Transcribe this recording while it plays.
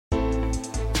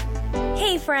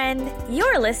friend.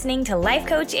 You're listening to Life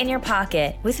Coach in Your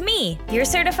Pocket with me, your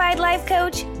certified life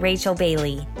coach, Rachel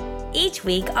Bailey. Each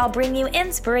week, I'll bring you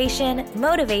inspiration,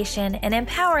 motivation, and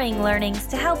empowering learnings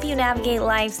to help you navigate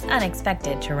life's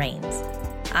unexpected terrains.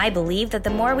 I believe that the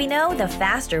more we know, the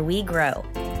faster we grow.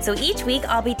 So each week,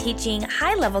 I'll be teaching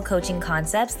high-level coaching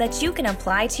concepts that you can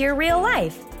apply to your real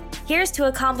life. Here's to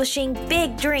accomplishing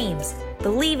big dreams,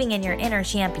 believing in your inner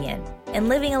champion, and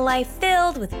living a life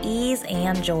filled with ease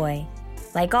and joy.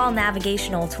 Like all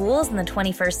navigational tools in the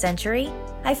 21st century,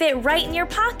 I fit right in your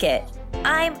pocket.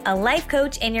 I'm a life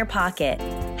coach in your pocket.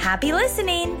 Happy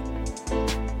listening!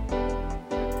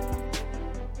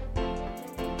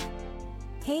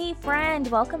 Hey friend,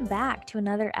 welcome back to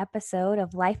another episode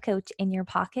of Life Coach in Your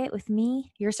Pocket with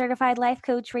me, your certified life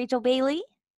coach, Rachel Bailey.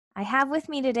 I have with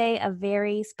me today a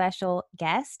very special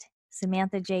guest,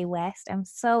 Samantha J. West. I'm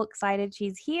so excited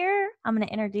she's here. I'm going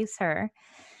to introduce her.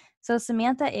 So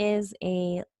Samantha is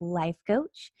a life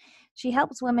coach. She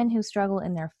helps women who struggle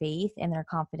in their faith and their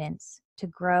confidence to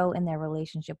grow in their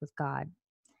relationship with God.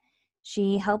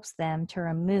 She helps them to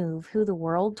remove who the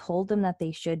world told them that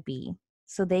they should be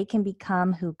so they can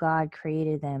become who God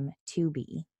created them to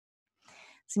be.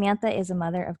 Samantha is a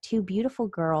mother of two beautiful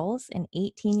girls, an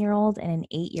 18-year-old and an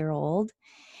 8-year-old.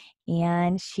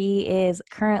 And she is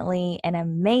currently an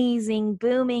amazing,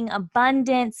 booming,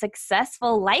 abundant,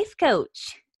 successful life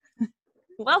coach.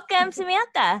 Welcome,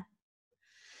 Samantha.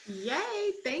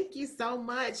 Yay. Thank you so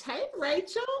much. Hey,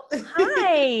 Rachel.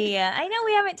 Hi. I know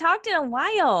we haven't talked in a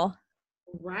while.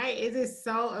 Right. It is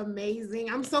so amazing.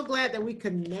 I'm so glad that we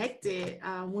connected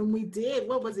when we did.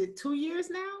 What was it, 2 years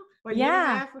now? Or a year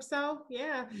and a half or so?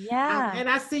 Yeah. And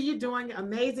I see you doing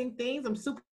amazing things. I'm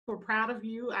super proud of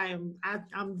you.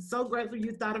 I'm so grateful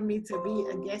you thought of me to be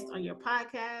a guest on your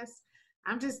podcast.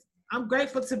 I'm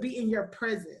grateful to be in your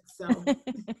presence. So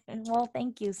well,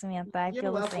 thank you, Samantha. I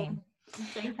feel the same.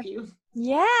 Thank you.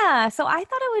 Yeah. So I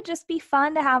thought it would just be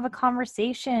fun to have a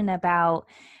conversation about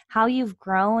how you've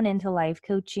grown into life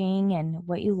coaching and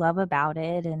what you love about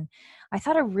it. And I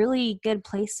thought a really good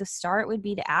place to start would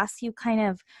be to ask you kind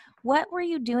of, what were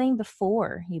you doing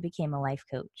before you became a life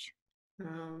coach?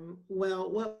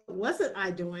 Well, what wasn't I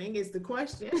doing is the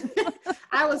question.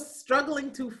 I was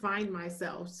struggling to find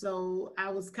myself. So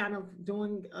I was kind of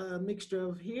doing a mixture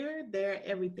of here, there,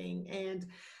 everything. And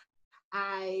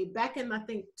back in, I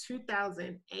think,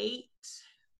 2008,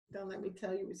 don't let me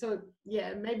tell you. So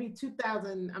yeah, maybe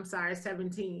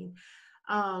 17.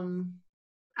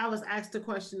 I was asked the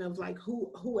question of like,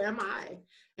 who am I?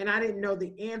 And I didn't know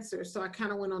the answer. So I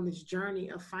kind of went on this journey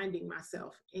of finding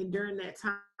myself. And during that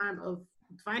time of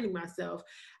finding myself,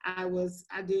 I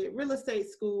did real estate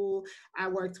school. I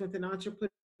worked with an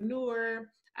entrepreneur.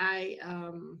 I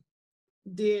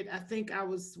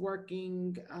was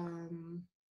working,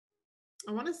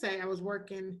 I want to say I was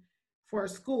working for a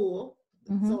school.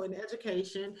 Mm-hmm. So in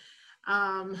education,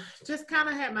 just kind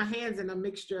of had my hands in a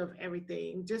mixture of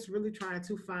everything, just really trying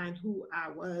to find who I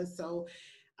was. So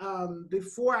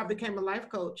before I became a life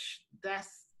coach, that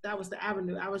was the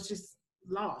avenue. I was just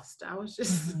lost.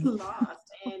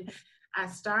 Lost. And I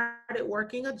started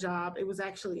working a job. It was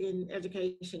actually in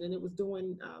education, and it was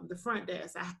doing the front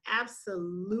desk. I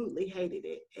absolutely hated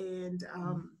it. And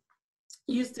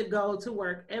used to go to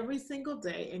work every single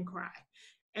day and cry.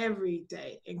 Every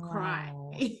day and cry.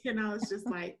 And I was just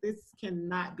like, this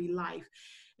cannot be life.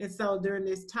 And so during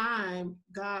this time,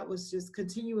 God was just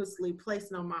continuously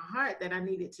placing on my heart that I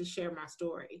needed to share my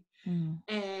story.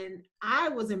 And I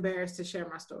was embarrassed to share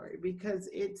my story because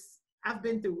I've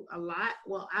been through a lot.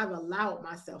 Well, I've allowed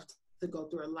myself to go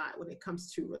through a lot when it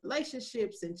comes to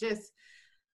relationships and just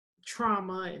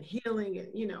trauma and healing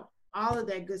and, all of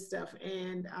that good stuff.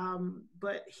 And,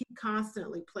 but he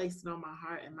constantly placed it on my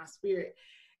heart and my spirit.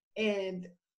 And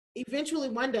eventually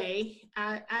one day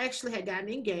I actually had gotten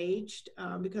engaged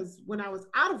because when I was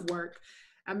out of work,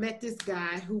 I met this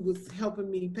guy who was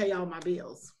helping me pay all my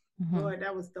bills. Mm-hmm. Lord,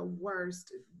 that was the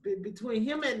worst. Between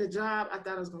him and the job, I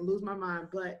thought I was going to lose my mind,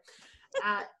 but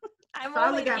I'm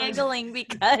only giggling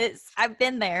because I've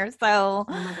been there. So,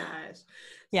 oh my gosh.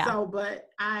 Yeah. So, but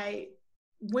I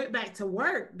went back to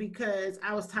work because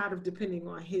I was tired of depending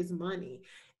on his money.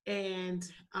 And,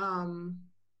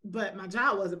 but my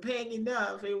job wasn't paying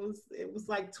enough. It was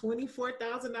like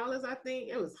 $24,000, I think.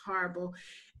 It was horrible.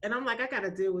 And I'm like, I got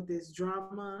to deal with this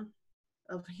drama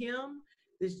of him,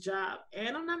 this job,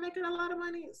 and I'm not making a lot of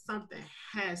money. Something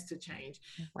has to change.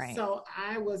 Right. So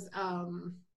I was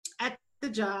at the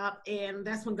job, and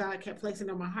that's when God kept placing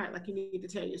on my heart, like, you need to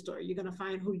tell your story. You're going to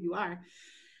find who you are.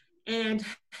 And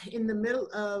in the middle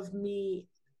of me,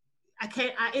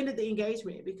 I ended the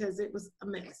engagement because it was a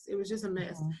mess. It was just a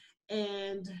mess. Mm-hmm.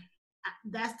 And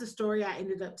that's the story I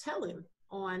ended up telling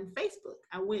on Facebook.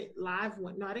 I went live.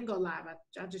 No, I didn't go live.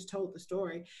 I just told the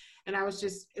story. And I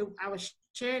was I was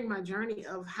sharing my journey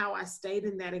of how I stayed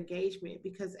in that engagement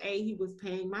because A, he was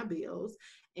paying my bills,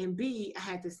 and B, I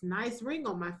had this nice ring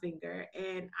on my finger,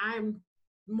 and I'm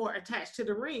more attached to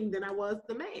the ring than I was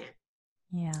the man.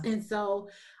 Yeah. And so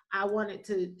I wanted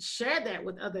to share that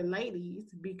with other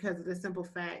ladies because of the simple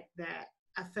fact that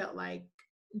I felt like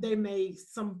they may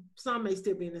some may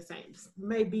still be in the same,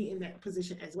 may be in that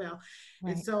position as well.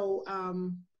 Right. And so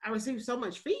I received so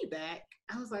much feedback.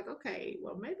 I was like, okay,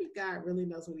 well, maybe God really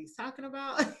knows what he's talking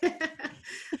about.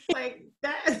 Like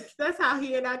that's how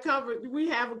he and I covered. We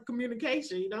have a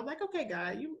communication, I'm like, okay,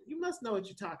 God, you must know what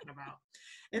you're talking about.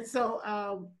 And so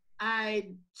I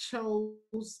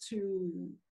chose to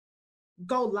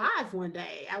go live one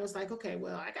day. I was like, okay,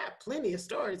 well, I got plenty of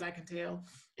stories I can tell.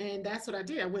 And that's what I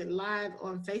did. I went live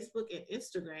on Facebook and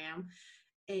Instagram,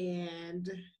 and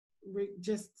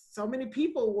just so many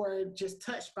people were just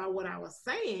touched by what I was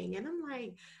saying. And I'm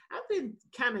like, I've been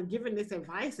kind of giving this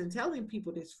advice and telling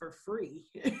people this for free.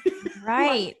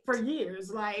 Right. Like, for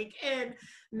years. And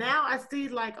now I see,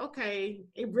 like, okay,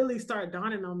 it really started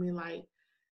dawning on me, like,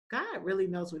 God really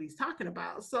knows what he's talking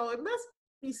about. So it must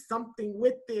be something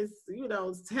with this,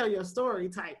 tell your story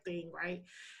type thing, right?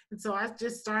 And so I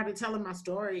just started telling my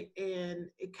story, and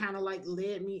it kind of like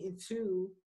led me into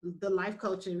the life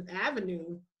coaching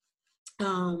avenue.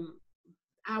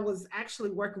 I was actually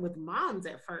working with moms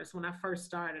at first. When I first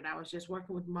started, I was just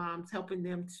working with moms, helping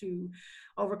them to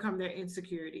overcome their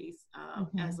insecurities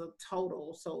as a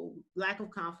total. So lack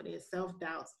of confidence,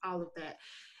 self-doubts, all of that.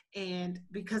 And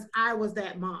because I was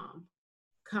that mom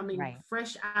coming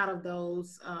fresh out of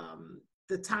those,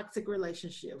 the toxic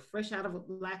relationship, fresh out of a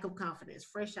lack of confidence,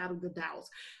 fresh out of the doubts,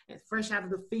 and fresh out of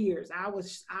the fears. I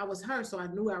was her, so I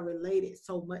knew I related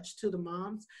so much to the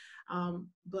moms.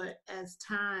 But as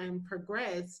time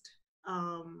progressed,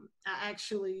 I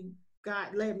actually,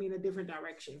 God led me in a different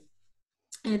direction.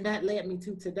 And that led me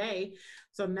to today.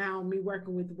 So now me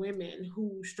working with women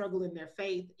who struggle in their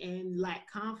faith and lack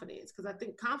confidence, because I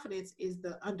think confidence is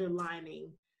the underlining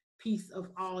piece of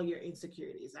all your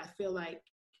insecurities. I feel like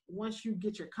once you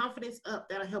get your confidence up,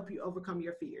 that'll help you overcome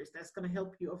your fears. That's going to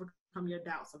help you overcome your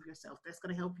doubts of yourself. That's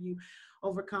going to help you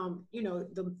overcome,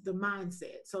 the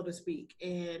mindset, so to speak.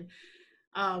 And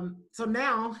so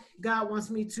now God wants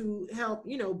me to help,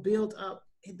 build up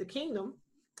the kingdom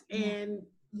and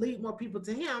lead more people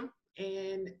to him.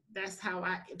 And that's how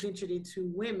I ventured into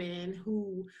women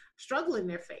who struggle in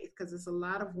their faith, because it's a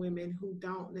lot of women who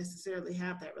don't necessarily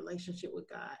have that relationship with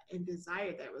God and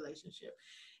desire that relationship.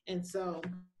 And so,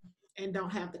 and don't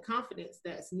have the confidence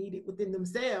that's needed within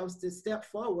themselves to step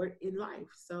forward in life.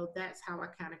 So that's how I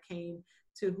kind of came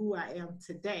to who I am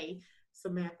today,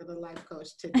 Samantha, the life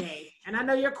coach today. And I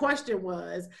know your question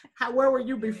was, where were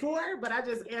you before? But I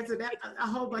just answered that a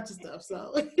whole bunch of stuff.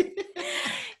 So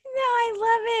No,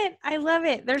 I love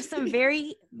it. There's some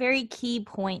very, very key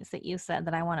points that you said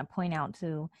that I want to point out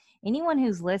to anyone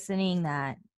who's listening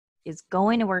that is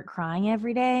going to work crying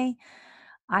every day.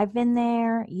 I've been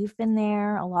there. You've been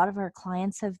there. A lot of our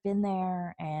clients have been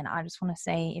there. And I just want to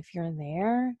say, if you're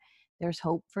there, there's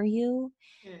hope for you.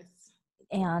 Yes.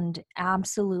 And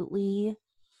absolutely,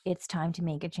 it's time to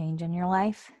make a change in your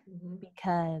life,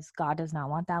 because God does not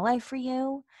want that life for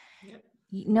you. Yep.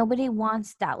 Nobody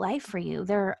wants that life for you.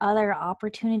 There are other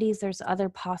opportunities. There's other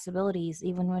possibilities.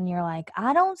 Even when you're like,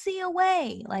 I don't see a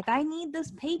way, like I need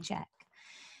this paycheck.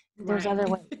 There's other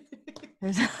ways.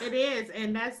 It is.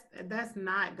 And that's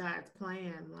not God's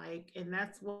plan. And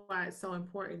that's why it's so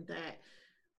important that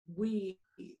we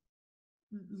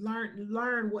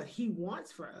learn what he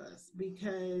wants for us,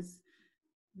 because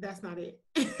that's not it.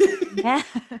 Yes.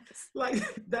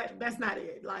 That's not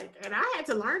it. And I had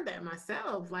to learn that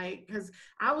myself, because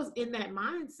I was in that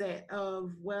mindset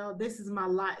of, well, this is my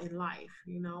lot in life.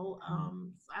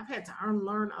 I've had to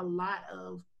learn a lot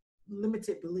of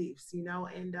limited beliefs,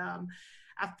 and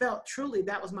I felt truly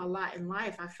that was my lot in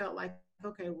life. I felt like,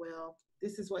 okay, well,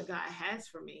 this is what God has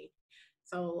for me.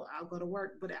 So I'll go to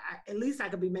work, but at least I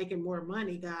could be making more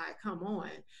money. God, come on.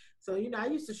 So, I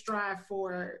used to strive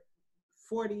for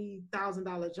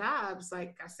 $40,000 jobs.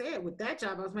 Like I said, with that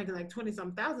job, I was making like 20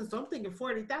 something thousand. So I'm thinking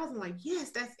 40,000, like,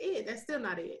 yes, that's it. That's still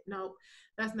not it. No,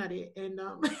 that's not it. And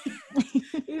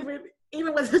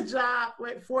even with a job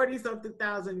with 40 something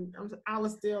thousand, I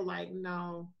was still like,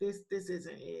 no, this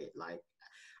isn't it. Like,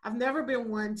 I've never been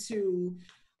one to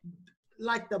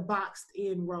like the boxed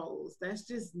in roles. That's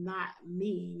just not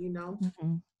me,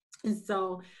 Mm-hmm. And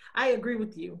so I agree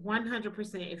with you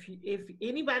 100%. If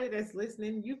anybody that's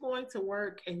listening, you going to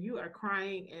work and you are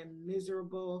crying and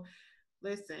miserable,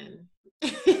 listen,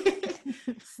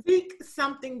 seek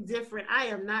something different. I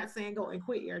am not saying go and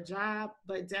quit your job,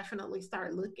 but definitely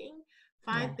start looking.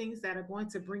 Yeah. Find things that are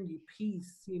going to bring you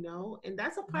peace, and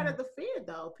that's a part Yeah. of the fear,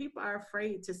 though. People are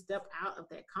afraid to step out of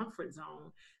that comfort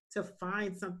zone to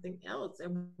find something else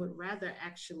and would rather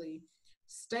actually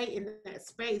stay in that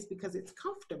space because it's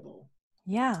comfortable.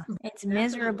 Yeah. It's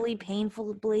Definitely.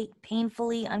 miserably,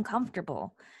 painfully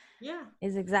uncomfortable Yeah.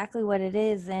 is exactly what it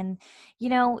is. And,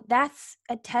 that's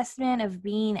a testament of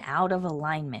being out of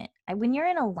alignment. When you're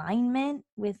in alignment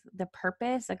with the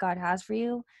purpose that God has for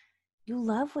you, you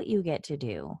love what you get to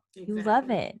do. You love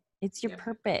Exactly. it. It's your Yep.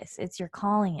 purpose. It's your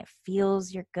calling. It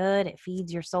feels you're good. It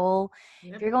feeds your soul.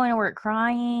 If Yep. you're going to work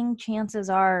crying, chances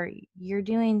are you're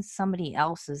doing somebody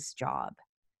else's job,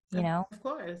 you know? Of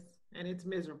course. And it's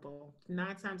miserable.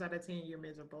 9 times out of 10, you're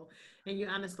miserable. And you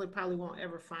honestly probably won't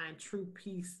ever find true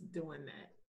peace doing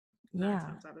that. Nine Yeah,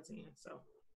 times out of 10. So,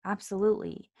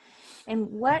 absolutely. And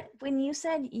when you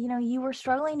said, you were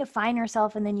struggling to find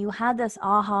yourself and then you had this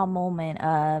aha moment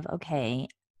of, okay,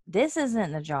 this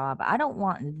isn't the job. I don't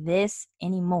want this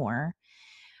anymore.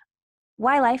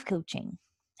 Why life coaching?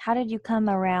 How did you come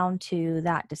around to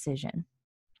that decision?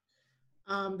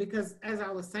 because as I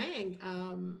was saying,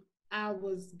 I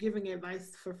was giving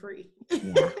advice for free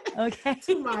Yeah. Okay.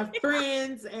 to my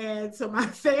friends and to my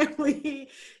family,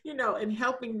 and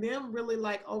helping them really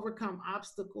like overcome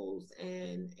obstacles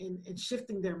and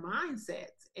shifting their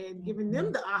mindsets and giving them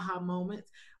Mhm. the aha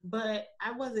moments. But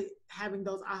I wasn't having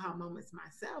those aha moments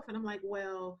myself. And I'm like,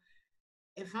 well,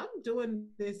 if I'm doing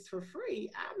this for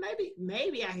free,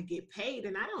 maybe I could get paid,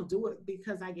 and I don't do it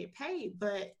because I get paid,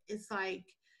 but it's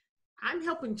like I'm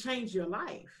helping change your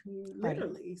life, Right.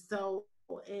 literally. So,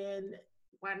 and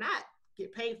why not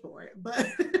get paid for it? But,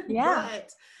 Yeah.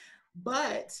 but,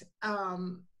 but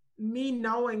me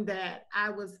knowing that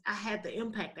I had the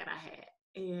impact that I had,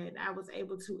 and I was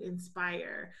able to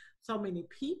inspire so many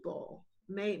people,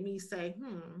 made me say,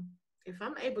 if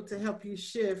I'm able to help you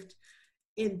shift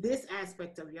in this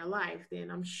aspect of your life, then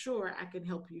I'm sure I can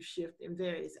help you shift in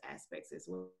various aspects as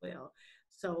well.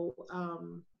 So,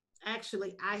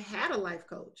 actually, I had a life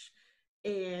coach,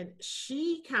 and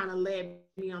she kind of led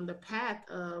me on the path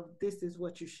of this is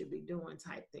what you should be doing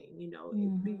type thing.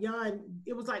 Mhm. Beyond,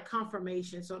 it was like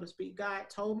confirmation, so to speak.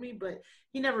 God told me, but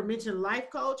he never mentioned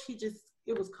life coach.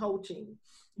 It was coaching.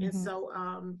 And Mhm. so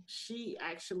she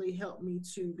actually helped me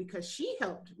because she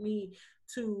helped me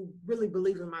to really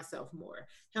believe in myself more,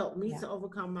 helped me Yeah. to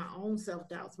overcome my own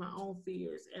self-doubts, my own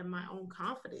fears, and my own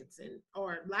confidence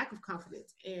or lack of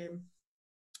confidence. And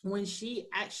when she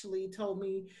actually told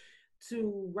me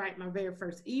to write my very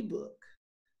first ebook,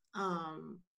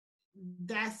 um,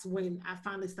 that's when I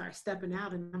finally started stepping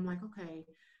out, and I'm like, okay,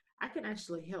 I can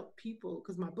actually help people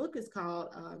because my book is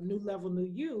called New Level, New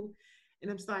You.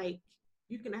 And it's like,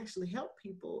 you can actually help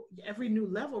people. Every new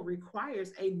level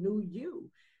requires a new you.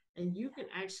 And you can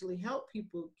actually help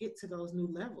people get to those new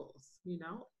levels,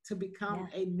 to become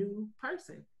Yeah. a new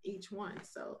person, each one.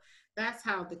 So that's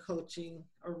how the coaching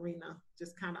arena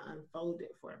just kind of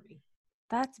unfolded for me.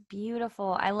 That's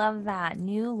beautiful. I love that.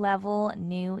 New level,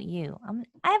 new you.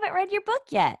 I haven't read your book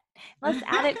yet. Let's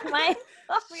add it to my.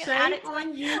 I'm gonna add Shame it to my.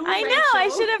 on you, I know. I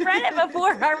Rachel. should have read it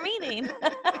before our meeting.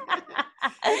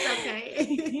 It's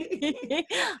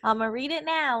okay. I'm gonna read it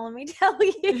now. Let me tell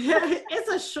you. It's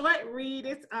a short read.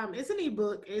 It's an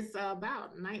ebook. It's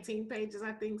about 19 pages,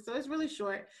 I think. So it's really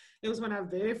short. It was when I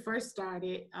very first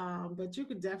started. But you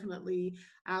could definitely,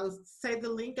 I'll say the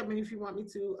link. I mean, if you want me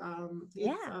to,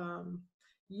 Yeah.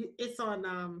 it's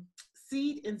on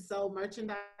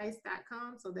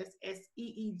seedandsoulmerchandise.com. So that's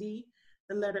SEED,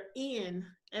 the letter N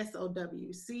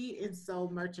SOW,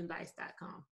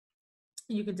 seedandsoulmerchandise.com.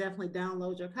 You can definitely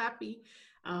download your copy.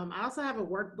 I also have a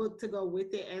workbook to go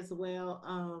with it as well.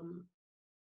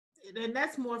 And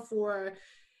that's more for,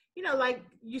 like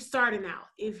you starting out.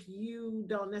 If you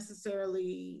don't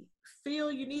necessarily feel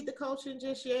you need the coaching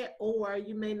just yet, or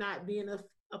you may not be in a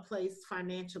place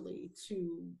financially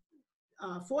to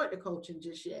afford the coaching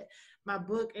just yet, my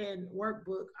book and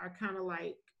workbook are kind of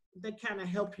like, they kind of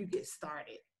help you get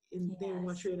started. And then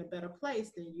once Yes. you're in a better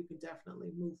place, then you can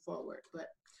definitely move forward. But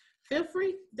feel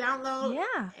free, download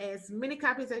Yeah. as many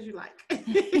copies as you like.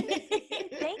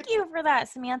 Thank you for that,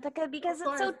 Samantha, because Of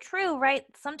it's course. so true, right?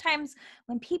 Sometimes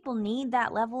when people need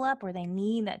that level up or they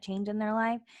need that change in their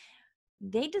life,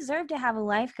 they deserve to have a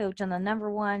life coach. And the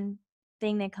number one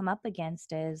thing they come up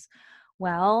against is,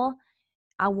 well,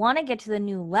 I want to get to the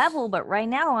new level, but right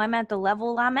now I'm at the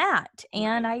level I'm at,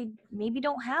 and I maybe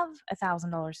don't have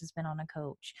 $1,000 to spend on a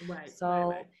coach.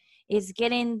 So it's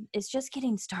just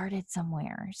getting started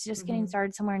somewhere. It's just getting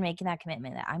started somewhere and making that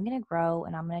commitment that I'm going to grow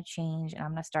and I'm going to change and I'm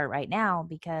going to start right now,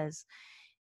 because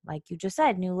like you just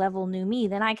said, new level, new me,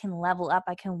 then I can level up.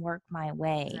 I can work my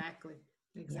way.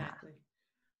 Exactly.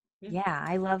 Yeah,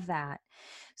 I love that.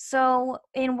 So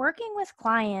in working with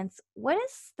clients, what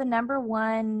is the number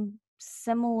one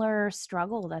similar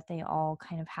struggle that they all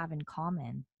kind of have in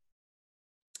common?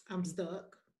 I'm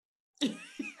stuck.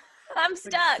 I'm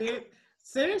stuck.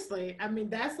 Seriously, I mean,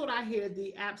 that's what I hear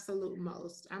the absolute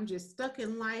most. I'm just stuck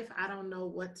in life. I don't know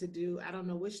what to do. I don't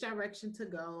know which direction to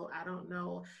go. I don't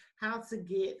know how to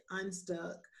get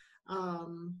unstuck.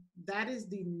 That is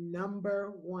the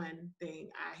number one thing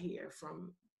I hear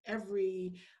from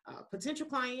every potential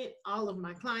client, all of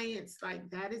my clients. Like,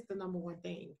 that is the number one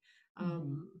thing.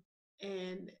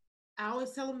 And I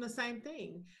always tell them the same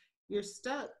thing. You're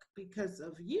stuck because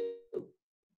of you.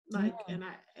 Like, and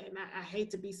I hate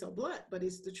to be so blunt, but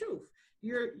it's the truth.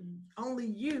 Only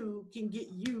you can get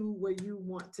you where you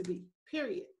want to be,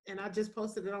 period. And I just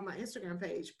posted it on my Instagram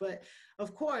page. But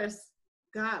of course,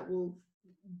 God will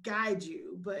guide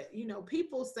you. But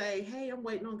people say, hey, I'm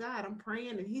waiting on God, I'm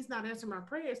praying and he's not answering my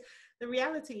prayers. The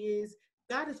reality is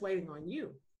God is waiting on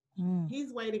you.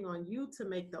 He's waiting on you to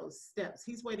make those steps.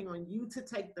 He's waiting on you to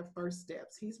take the first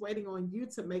steps. He's waiting on you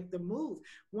to make the move.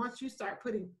 Once you start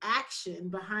putting action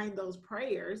behind those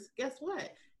prayers, guess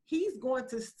what? He's going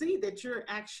to see that you're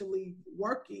actually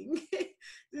working.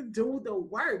 Do the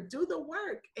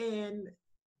work, and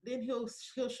then he'll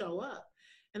show up.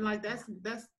 And like that's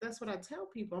what I tell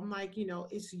people. I'm like,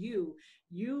 it's you.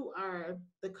 You are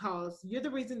the cause. You're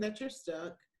the reason that you're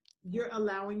stuck. You're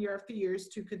allowing your fears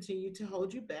to continue to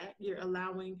hold you back. You're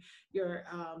allowing your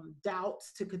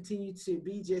doubts to continue to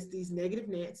be just these negative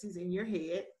Nancy's in your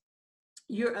head.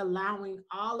 You're allowing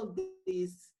all of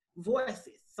these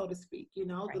voices, so to speak, the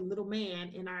little man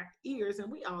in our ears,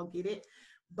 and we all get it.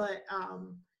 But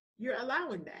you're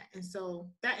allowing that. And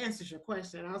so that answers your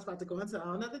question. I was about to go into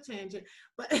another tangent,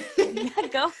 but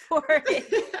go for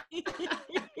it.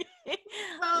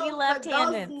 We love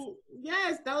tangents.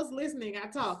 Yes, those listening, I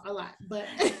talk a lot, but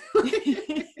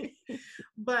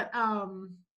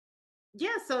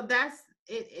yeah, so that's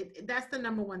it. That's the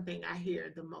number one thing I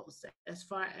hear the most, as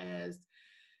far as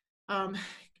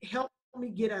help me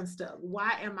get unstuck.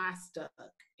 Why am I stuck?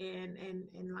 And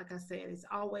like I said, it's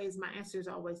always, my answer is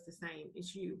always the same.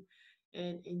 It's you.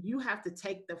 And you have to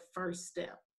take the first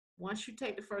step. Once you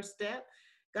take the first step,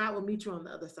 God will meet you on the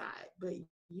other side. But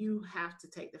you have to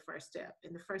take the first step.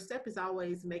 And the first step is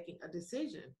always making a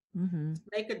decision.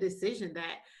 Make a decision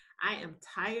that I am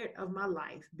tired of my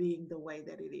life being the way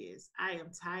that it is. I am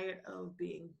tired of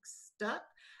being stuck.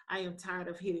 I am tired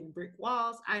of hitting brick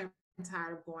walls. I am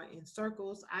tired of going in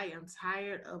circles. I am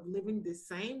tired of living the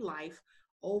same life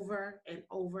over and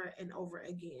over and over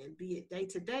again, be it day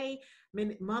to day,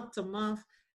 month to month,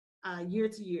 year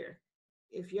to year.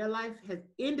 If your life has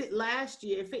ended last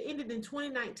year, if it ended in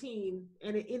 2019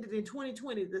 and it ended in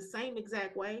 2020 the same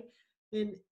exact way,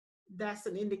 then that's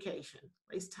an indication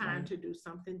it's time to do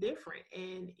something different.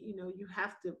 And you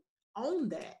have to own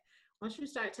that. Once you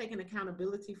start taking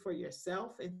accountability for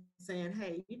yourself and saying,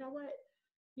 hey, you know what,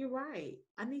 you're right,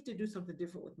 I need to do something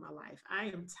different with my life. I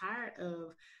am tired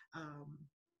of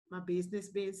my business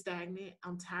being stagnant.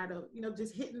 I'm tired of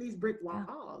just hitting these brick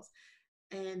walls.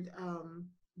 And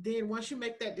then once you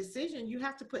make that decision, you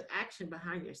have to put action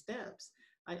behind your steps,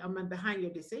 behind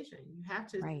your decision. You have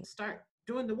to start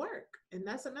doing the work. And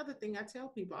that's another thing I tell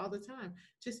people all the time.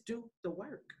 Just do the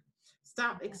work.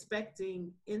 Stop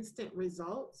expecting instant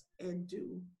results and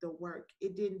do the work.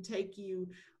 It didn't take you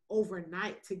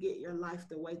overnight to get your life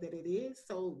the way that it is.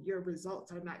 So your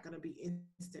results are not going to be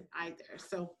instant either.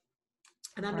 So,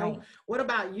 and I know, what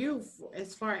about you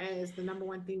as far as the number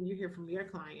one thing you hear from your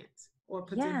clients or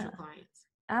potential clients?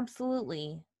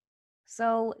 Absolutely.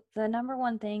 So the number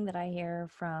one thing that I hear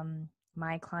from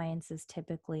my clients is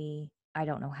typically, I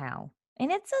don't know how.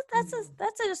 And that's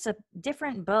just a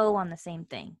different bow on the same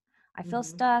thing. I feel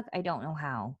stuck. I don't know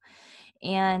how.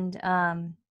 And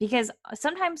because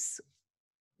sometimes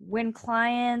when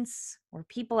clients or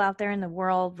people out there in the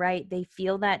world, they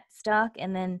feel that stuck,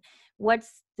 and then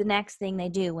what's the next thing they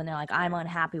do when they're like, I'm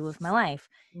unhappy with my life?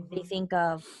 They think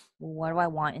of, well, what do I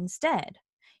want instead?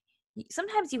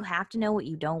 Sometimes you have to know what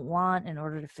you don't want in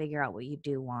order to figure out what you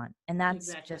do want. And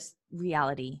that's just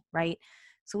reality, right?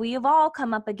 So we have all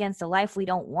come up against a life we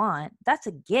don't want. That's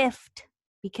a gift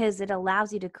because it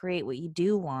allows you to create what you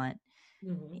do want.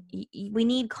 We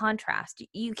need contrast.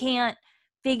 You can't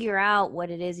figure out what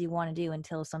it is you want to do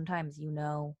until sometimes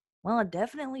well, I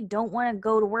definitely don't want to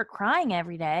go to work crying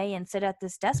every day and sit at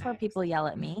this desk where people yell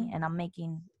at me and I'm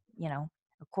making,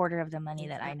 a quarter of the money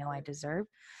that I know I deserve.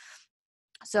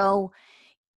 So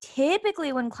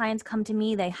typically when clients come to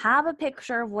me, they have a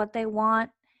picture of what they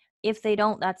want. If they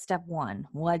don't, that's step one.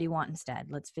 What do you want instead?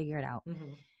 Let's figure it out.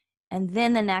 Mm-hmm. And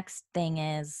then the next thing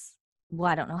is,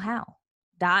 well, I don't know how.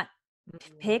 That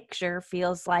picture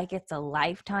feels like it's a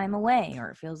lifetime away,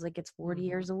 or it feels like it's 40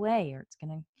 years away, or it's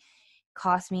going to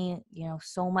cost me,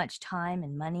 so much time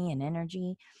and money and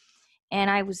energy. And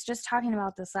I was just talking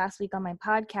about this last week on my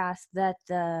podcast, that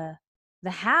the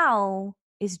how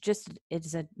is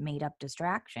it's a made up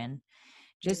distraction.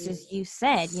 Just as you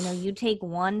said, you take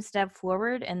one step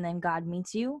forward and then God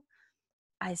meets you.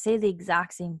 I say the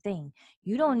exact same thing.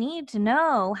 You don't need to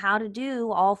know how to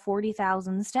do all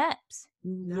 40,000 steps.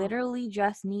 You literally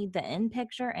just need the end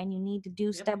picture, and you need to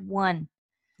do step one.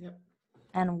 Yep.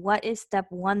 And what is step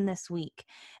one this week?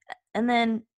 And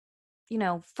then,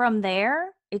 from there,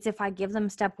 it's if I give them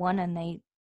step one and they,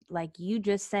 like you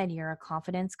just said, you're a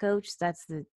confidence coach. That's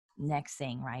the next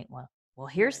thing, right? Well,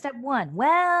 here's step one.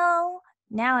 Well,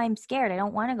 now I'm scared. I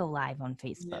don't want to go live on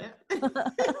Facebook. Yeah.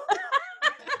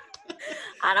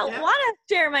 I don't want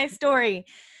to share my story.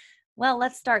 Well,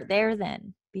 let's start there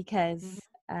then, because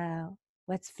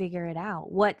let's figure it out.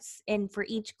 And for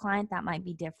each client, that might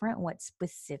be different. What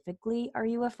specifically are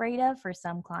you afraid of? For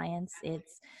some clients,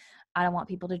 it's, I don't want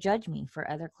people to judge me. For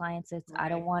other clients, it's, I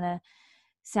don't want to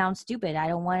sound stupid. I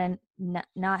don't want to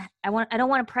I don't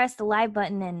want to press the live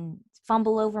button and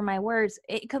fumble over my words.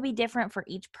 It could be different for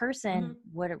each person.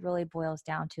 What it really boils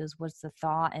down to is what's the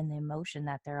thought and the emotion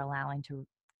that they're allowing to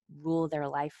rule their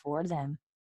life for them.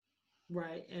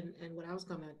 Right. And what I was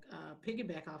going to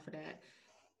piggyback off of that,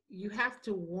 you have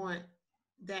to want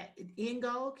that end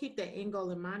goal, keep that end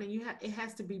goal in mind, and it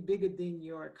has to be bigger than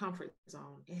your comfort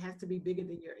zone. It has to be bigger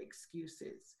than your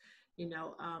excuses,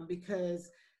 because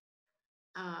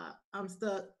I'm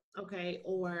stuck, okay,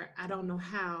 or I don't know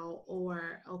how,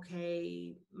 or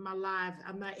okay, my live,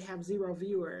 I might have 0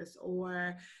 viewers,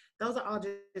 or those are all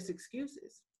just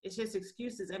excuses. It's just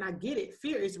excuses, and I get it.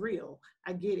 Fear is real.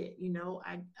 I get it.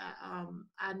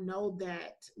 I know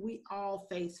that we all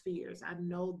face fears. I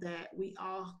know that we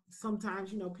all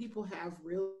sometimes, people have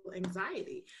real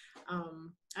anxiety.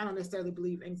 I don't necessarily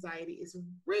believe anxiety is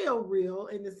real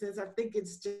in the sense. I think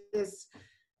it's just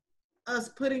us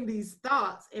putting these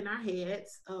thoughts in our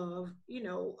heads of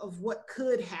what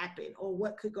could happen or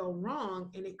what could go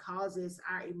wrong, and it causes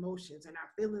our emotions and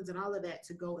our feelings and all of that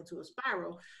to go into a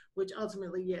spiral, which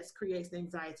ultimately, yes, creates the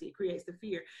anxiety, creates the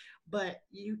fear. But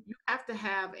you have to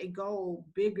have a goal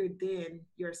bigger than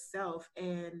yourself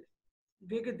and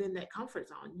bigger than that comfort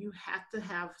zone. You have to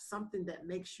have something that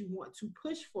makes you want to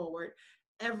push forward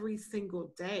every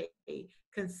single day,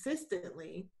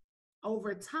 consistently,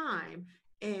 over time,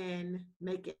 and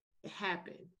make it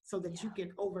happen so that you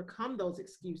can overcome those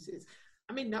excuses.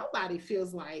 I mean, nobody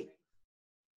feels like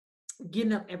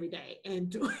getting up every day and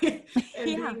doing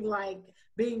and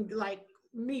being like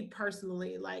me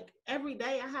personally, like every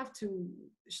day I have to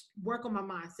work on my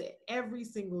mindset every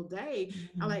single day.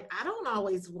 I don't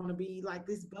always want to be like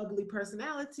this bubbly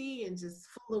personality and just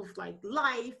full of like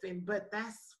life, but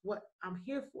that's what I'm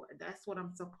here for. That's what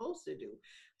I'm supposed to do.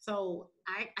 So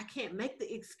I can't make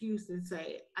the excuse and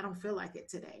say I don't feel like it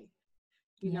today.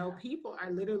 People are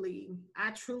literally,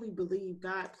 I truly believe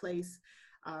God placed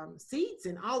seeds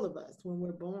in all of us when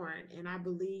we're born. And I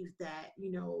believe that,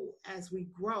 as we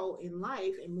grow in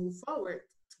life and move forward,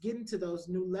 get into those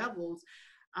new levels,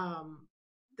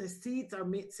 the seeds are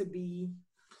meant to be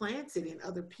planted in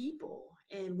other people.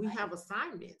 And we have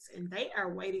assignments, and they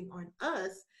are waiting on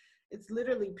us. It's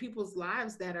literally people's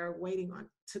lives that are waiting on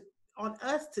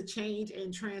us to change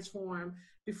and transform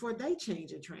before they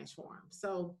change and transform.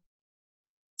 So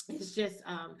it's just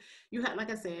you have, like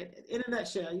I said, in a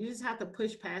nutshell, you just have to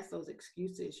push past those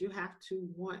excuses. You have to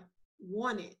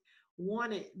want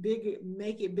it bigger,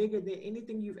 make it bigger than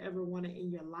anything you've ever wanted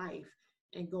in your life,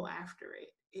 and go after it.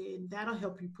 And that'll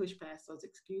help you push past those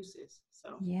excuses.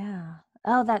 So yeah.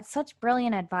 Oh, that's such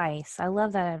brilliant advice. I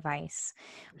love that advice.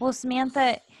 Well,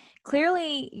 Samantha,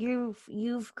 clearly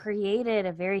you've created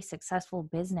a very successful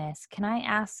business. Can I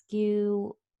ask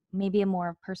you maybe a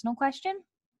more personal question?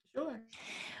 Sure.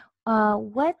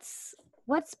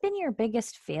 What's been your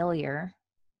biggest failure,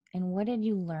 and what did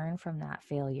you learn from that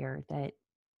failure that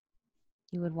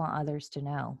you would want others to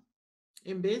know?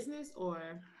 In business or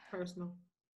personal?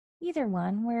 Either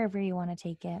one, wherever you want to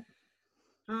take it.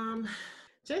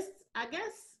 Just, I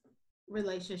guess,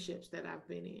 relationships that I've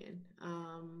been in.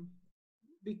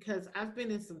 because I've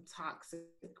been in some toxic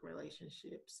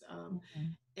relationships,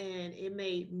 and it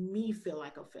made me feel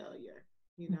like a failure,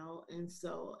 and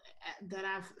so that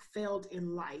I've failed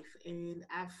in life, and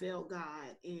I failed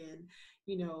God, and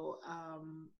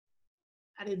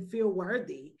I didn't feel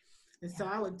worthy. And so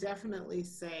I would definitely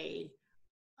say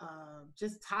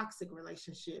just toxic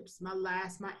relationships. My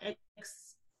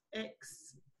ex, I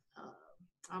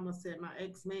almost said my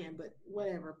ex-man, but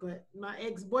whatever. But my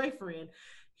ex-boyfriend,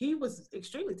 he was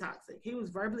extremely toxic. He was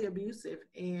verbally abusive,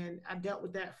 and I dealt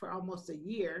with that for almost a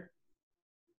year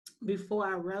before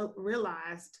I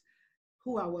realized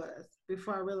who I was,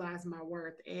 before I realized my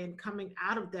worth. And coming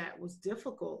out of that was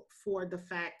difficult for the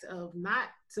fact of not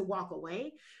to walk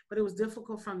away, but it was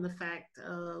difficult from the fact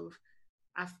of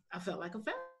I felt like a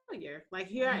failure. Like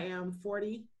here I am,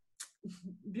 40,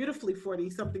 beautifully 40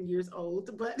 something years old,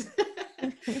 but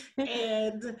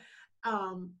and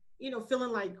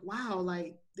feeling like, wow,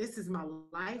 like this is my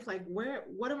life. Like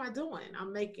what am I doing?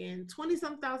 I'm making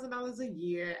 $20,000 a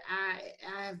year.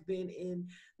 I've been in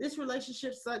this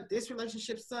relationship suck. This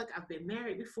relationship suck. I've been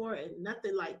married before and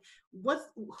nothing. Like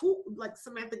like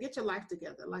Samantha, get your life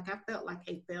together. Like I felt like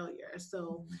a failure.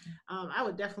 So I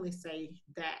would definitely say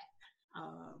that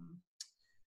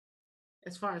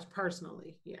as far as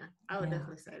personally, I would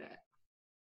definitely say that.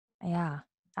 Yeah,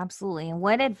 absolutely. And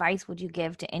what advice would you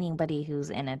give to anybody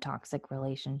who's in a toxic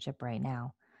relationship right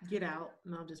now? Get out.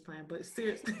 No, I'm just playing, but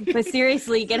seriously. But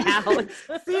seriously, get out.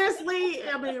 Seriously,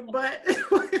 I mean,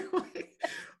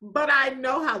 but I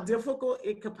know how difficult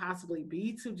it could possibly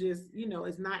be to just,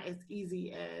 it's not as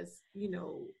easy as,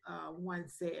 one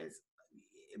says.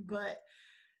 But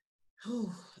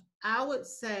I would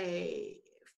say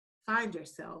find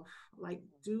yourself, like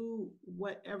do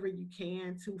whatever you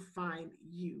can to find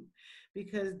you,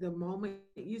 because the moment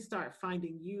you start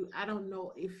finding you, I don't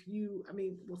know if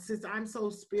since I'm so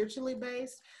spiritually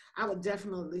based, I would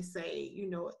definitely say,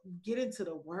 get into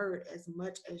the word as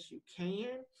much as you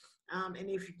can. And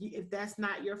if that's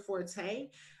not your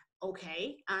forte,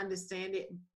 okay, I understand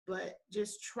it, but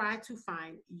just try to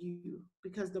find you,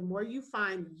 because the more you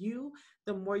find you,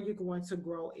 the more you're going to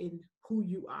grow in who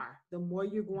you are, the more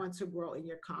you're going to grow in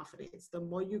your confidence, the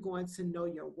more you're going to know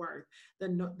your worth, the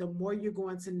more you're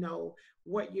going to know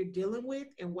what you're dealing with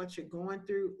and what you're going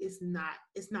through. It's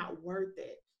not worth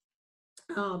it.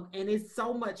 And it's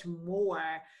so much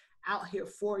more out here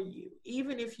for you,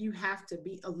 even if you have to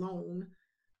be alone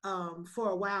for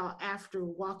a while after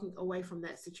walking away from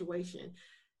that situation.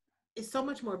 It's so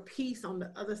much more peace on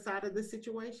the other side of the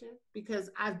situation, because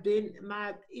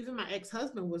even my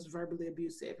ex-husband was verbally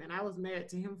abusive, and I was married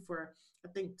to him for, I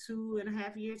think,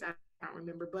 2.5 years. I don't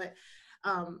remember, but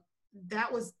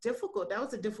that was difficult. That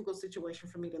was a difficult situation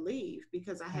for me to leave,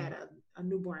 because I had a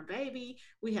newborn baby.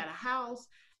 We had a house.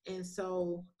 And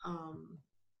so,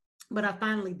 but I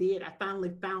finally did. I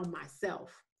finally found myself,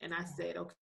 and I said,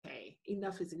 okay,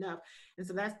 enough is enough. And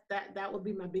so that would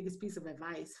be my biggest piece of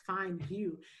advice. Find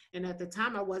you. And at the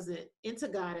time, I wasn't into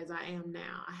God as I am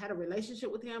now. I had a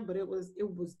relationship with him, but it was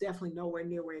definitely nowhere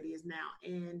near where it is now.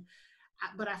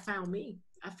 But I found me.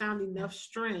 I found enough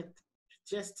strength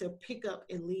just to pick up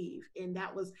and leave. And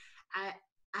that was, I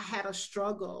had a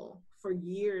struggle for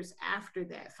years after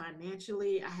that.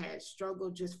 Financially, I had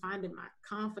struggled just finding my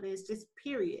confidence, just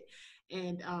period.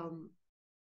 And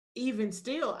even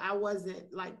still, I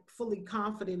wasn't like fully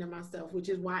confident in myself, which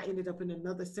is why I ended up in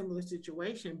another similar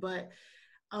situation. But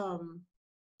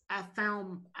I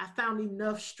found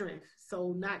enough strength.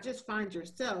 So not just find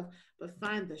yourself, but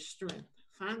find the strength.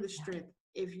 Find the strength.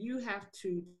 If you have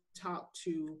to talk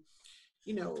to,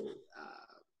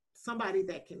 somebody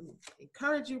that can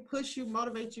encourage you, push you,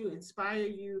 motivate you, inspire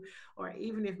you, or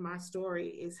even if my story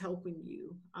is helping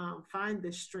you, find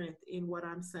the strength in what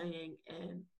I'm saying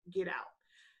and get out,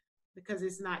 because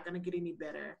it's not going to get any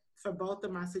better. For both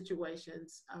of my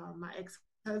situations, my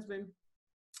ex-husband,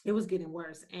 it was getting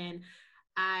worse. And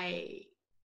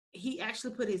he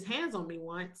actually put his hands on me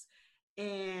once,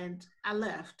 and I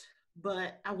left,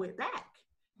 but I went back.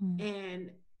 And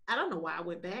I don't know why I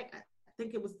went back. I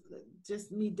think it was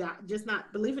just me, just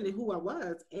not believing in who I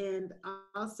was. And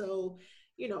also,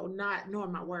 not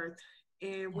knowing my worth,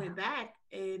 and went back,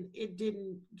 and it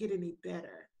didn't get any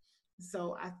better.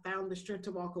 So I found the strength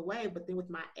to walk away. But then with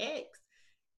my ex,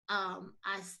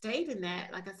 I stayed in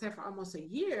that, like I said, for almost a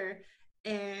year.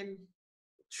 And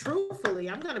truthfully,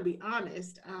 I'm going to be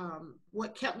honest,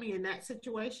 what kept me in that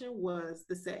situation was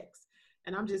the sex.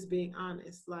 And I'm just being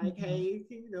honest, like, hey,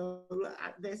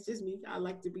 that's just me. I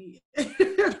like to be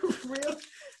real.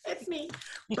 It's me.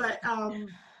 But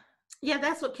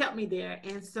that's what kept me there.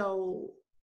 And so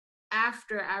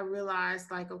after I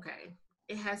realized, like, okay,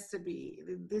 it has to be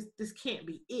this can't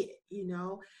be it, you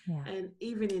know. Yeah. And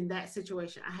even in that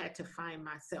situation, I had to find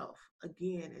myself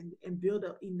again and build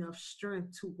up enough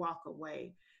strength to walk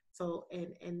away. So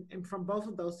and from both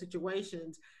of those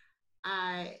situations,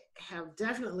 I have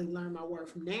definitely learned my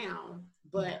worth now,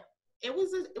 but it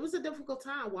was a difficult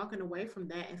time walking away from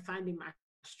that and finding my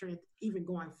strength even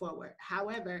going forward.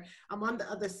 However, I'm on the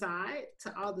other side.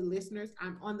 To all the listeners,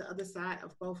 I'm on the other side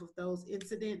of both of those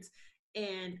incidents,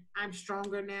 and I'm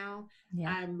stronger now. Yeah.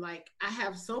 I'm like, I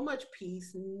have so much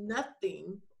peace.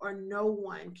 Nothing or no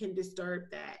one can disturb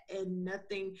that, and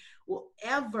nothing will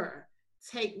ever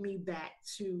take me back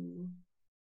to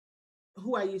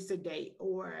who I used to date,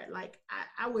 or like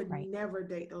I would Right. never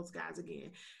date those guys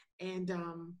again. And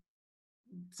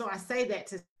so I say that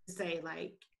to say,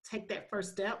 like, take that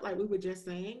first step, like we were just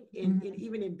saying, in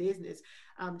even in business,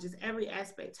 just every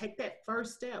aspect, take that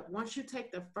first step. Once you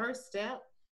take the first step,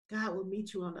 God will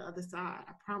meet you on the other side.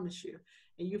 I promise you.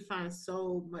 And you find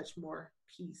so much more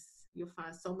peace. You'll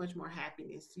find so much more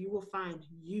happiness. You will find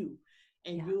you,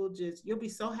 and you'll be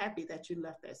so happy that you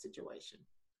left that situation.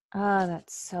 Oh,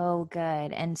 that's so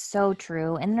good and so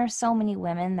true. And there's so many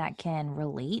women that can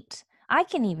relate. I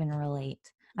can even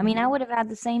relate. I mean, I would have had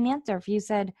the same answer if you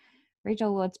said,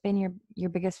 Rachel, what's been your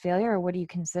biggest failure, or what do you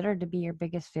consider to be your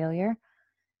biggest failure?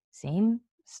 Same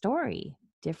story,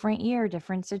 different year,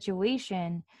 different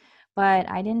situation. But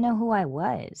I didn't know who I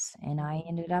was, and I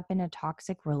ended up in a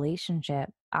toxic relationship.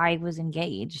 I was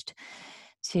engaged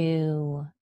to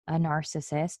a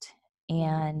narcissist,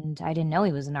 and I didn't know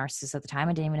he was a narcissist at the time.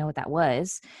 I didn't even know what that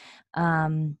was.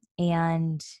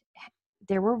 And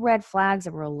there were red flags.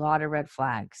 There were a lot of red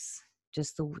flags.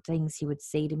 Just the things he would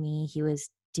say to me. He was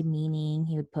demeaning.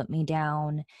 He would put me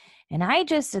down. And I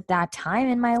just, at that time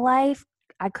in my life,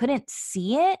 I couldn't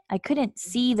see it. I couldn't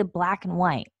see the black and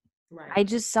white. Right. I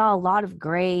just saw a lot of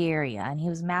gray area, and he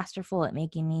was masterful at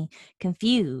making me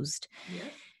confused. Yes.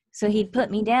 So he'd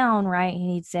put me down, right? And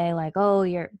he'd say like, oh,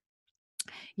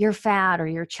 you're fat or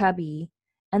you're chubby.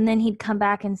 And then he'd come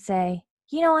back and say,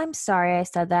 I'm sorry I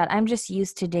said that. I'm just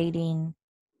used to dating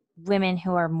women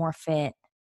who are more fit.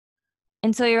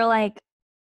 And so you're like,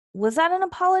 was that an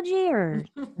apology or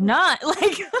not?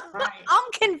 Like, right.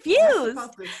 I'm confused.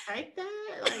 Supposed to take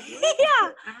that? Like, yeah.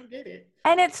 I don't get it.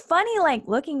 And it's funny, like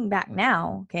looking back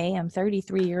now, okay, I'm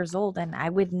 33 years old and I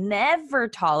would never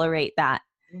tolerate that.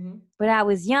 But I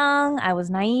was young, I was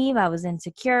naive, I was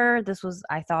insecure.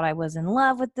 I thought I was in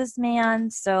love with this man.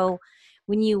 So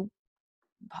when you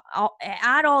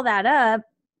add all that up,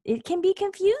 it can be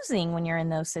confusing when you're in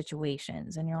those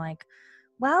situations and you're like,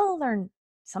 well,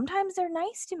 sometimes they're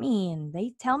nice to me and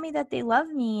they tell me that they love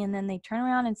me, and then they turn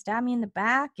around and stab me in the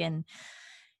back. And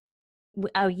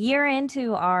a year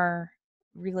into our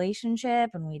relationship,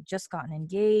 and we'd just gotten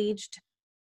engaged,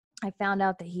 I found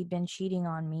out that he'd been cheating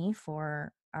on me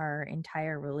for our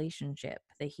entire relationship,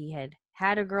 that he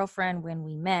had a girlfriend when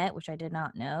we met, which I did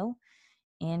not know,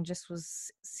 and just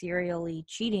was serially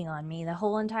cheating on me the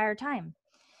whole entire time.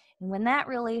 And when that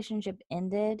relationship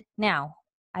ended, now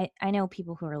I know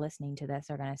people who are listening to this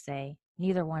are going to say,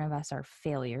 neither one of us are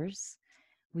failures.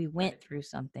 We went through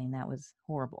something that was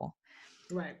horrible.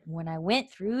 Right. When I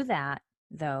went through that,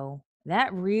 though,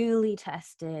 that really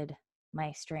tested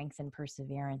my strength and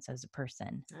perseverance as a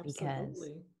person.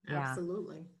 Absolutely. Because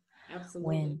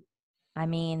Absolutely.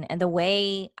 And the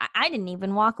way I didn't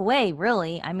even walk away,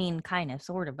 really. I mean, kind of,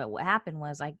 sort of. But what happened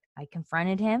was I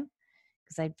confronted him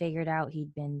because I'd figured out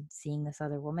he'd been seeing this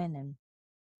other woman, and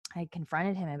I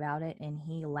confronted him about it, and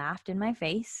he laughed in my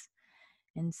face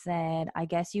and said, I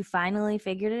guess you finally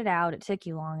figured it out. It took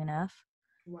you long enough.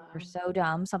 Wow. You're so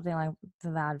dumb, something like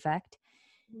to that effect.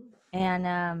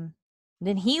 And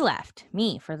then he left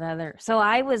me for the other. So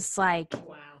I was like,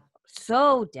 wow,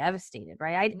 so devastated,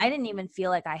 right? I didn't even feel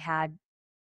like I had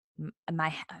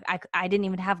I didn't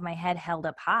even have my head held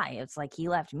up high. It's like he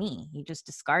left me. He just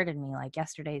discarded me like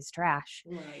yesterday's trash.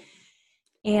 Right.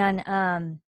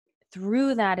 And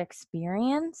through that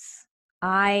experience,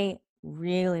 I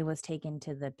really was taken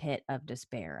to the pit of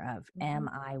despair of, am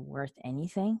I worth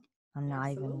anything? I'm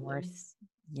not even worth,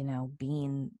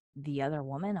 being the other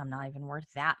woman. I'm not even worth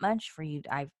that much for you.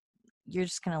 You're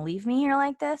just going to leave me here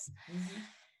like this.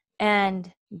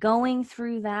 And going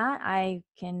through that, I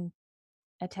can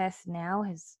attest now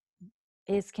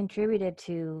is contributed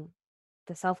to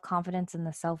the self-confidence and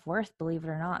the self-worth, believe it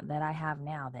or not, that I have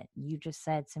now, that you just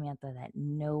said, Samantha, that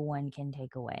no one can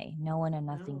take away. No one and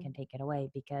nothing can take it away,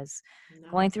 because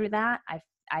going through that,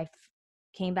 I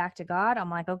came back to God. I'm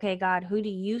like, okay, God, who do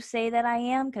you say that I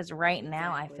am? Because right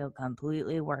now I feel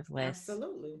completely worthless.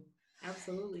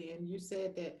 Absolutely. And you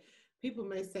said that people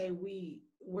may say we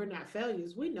we're not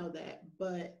failures. We know that.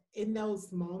 But in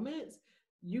those moments,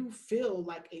 you feel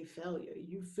like a failure.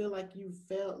 You feel like you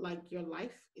felt like your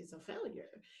life is a failure.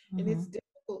 And Mm-hmm. it's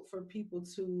difficult for people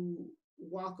to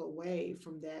walk away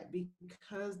from that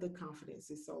because the confidence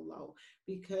is so low,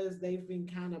 because they've been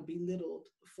kind of belittled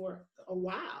for a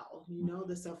while. You know,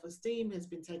 the self-esteem has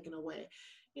been taken away.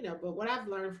 You know, but what I've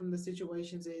learned from the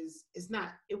situations is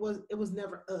it was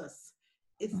never us.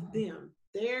 It's Mm-hmm. them.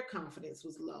 Their confidence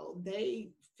was low.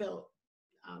 They felt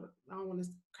I don't want to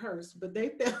curse, but they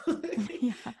felt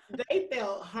Yeah. they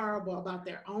felt horrible about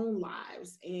their own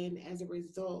lives, and as a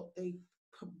result, they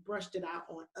brushed it out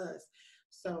on us.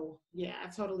 So yeah, I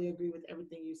totally agree with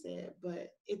everything you said.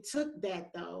 But it took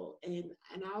that though, and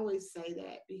I always say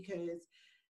that because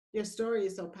your story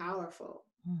is so powerful.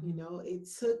 You Mm-hmm. know, it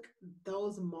took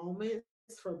those moments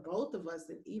for both of us,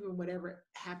 and even whatever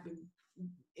happened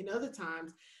in other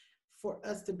times, for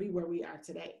us to be where we are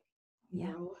today. You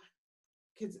Yeah. know,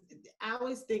 because I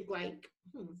always think like,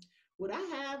 would I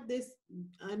have this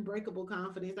unbreakable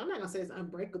confidence? I'm not gonna say it's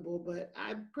unbreakable, but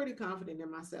I'm pretty confident in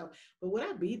myself. But would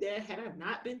I be there had I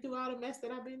not been through all the mess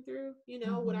that I've been through? You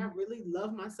know, would I Mm-hmm. really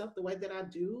love myself the way that I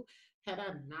do had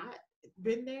I not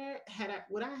been there?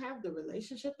 Would I have the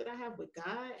relationship that I have with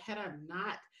God had I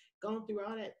not gone through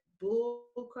all that bull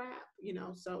crap? You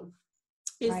know, so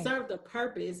it Right. served a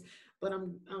purpose, but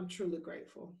I'm truly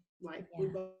grateful. Like we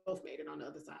Yeah. both made it on the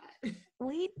other side.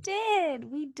 We did.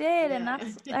 We did. And Yeah.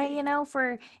 that's,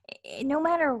 for no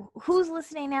matter who's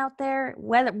listening out there,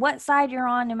 whether what side you're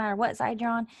on, no matter what side you're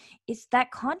on, it's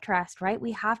that contrast, right?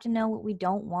 We have to know what we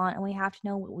don't want and we have to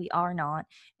know what we are not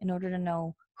in order to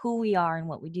know who we are and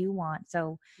what we do want.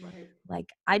 So, Right. like,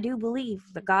 I do believe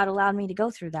that God allowed me to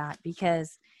go through that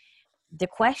because the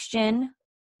question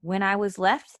when I was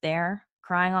left there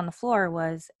crying on the floor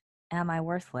was, am I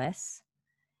worthless?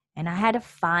 And I had to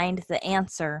find the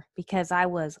answer because I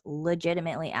was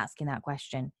legitimately asking that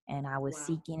question and I was Wow.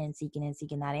 seeking and seeking and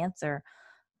seeking that answer.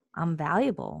 I'm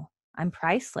valuable. I'm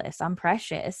priceless. I'm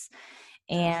precious.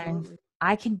 And Absolutely.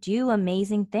 I can do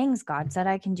amazing things. God said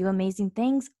I can do amazing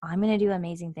things. I'm going to do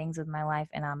amazing things with my life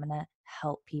and I'm going to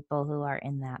help people who are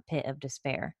in that pit of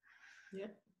despair.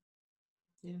 Yep.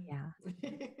 Yeah. Yeah.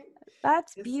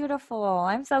 That's It's beautiful.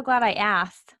 I'm so glad I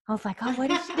asked. I was like, oh,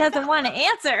 what if she doesn't want to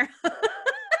answer?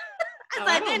 Oh,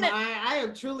 I I don't didn't. mind. I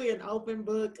am truly an open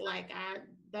book. Like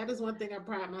that is one thing I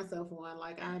pride myself on.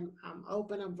 Like I'm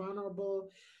open, I'm vulnerable,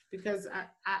 because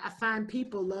I find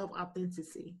people love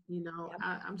authenticity. You know, Yep.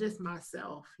 I'm just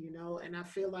myself. You know, and I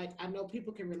feel like I know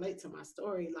people can relate to my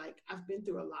story. Like I've been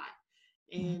through a lot,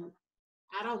 Mhm. and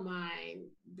I don't mind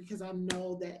because I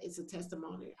know that it's a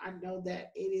testimony. I know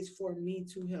that it is for me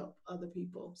to help other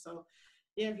people. So,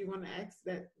 yeah, if you want to ask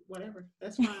that, whatever,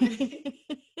 that's fine.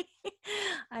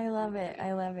 I love it.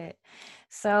 I love it.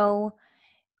 So,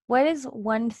 what is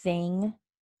one thing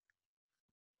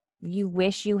you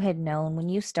wish you had known when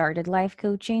you started life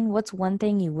coaching? What's one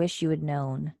thing you wish you had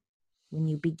known when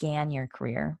you began your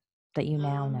career that you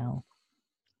now um, know?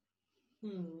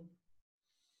 hmm.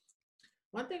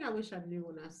 One thing I wish I knew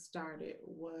when I started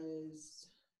was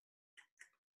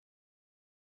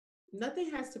nothing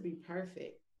has to be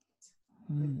perfect.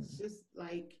 It's Mm. just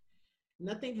like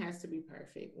nothing has to be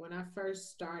perfect. When I first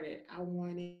started, I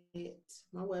wanted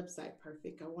my website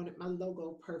perfect. I wanted my logo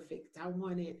perfect. I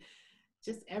wanted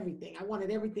just everything. I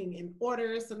wanted everything in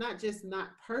order. So not just not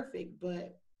perfect,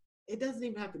 but it doesn't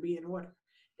even have to be in order.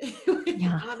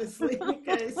 Yeah. Honestly,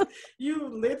 because you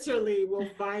literally will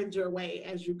find your way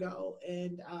as you go.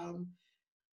 And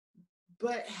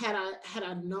but had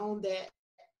I known that,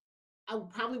 I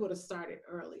probably would have started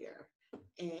earlier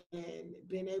and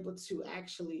been able to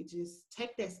actually just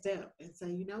take that step and say,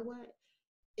 you know what?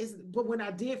 But when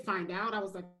I did find out, I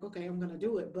was like, okay, I'm gonna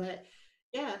do it. But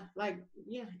yeah, like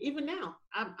yeah, even now,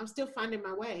 I'm still finding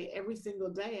my way every single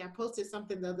day. I posted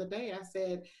something the other day. I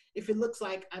said, if it looks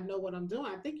like I know what I'm doing,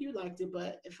 I think you liked it,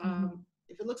 but Mhm.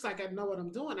 if it looks like I know what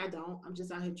I'm doing, I don't. I'm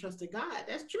just out here trusting God.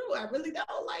 That's true. I really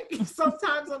don't. Like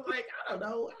sometimes I'm like, I don't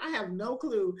know. I have no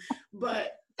clue.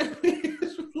 But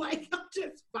it's like I'm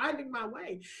just finding my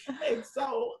way. And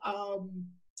so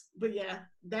but yeah,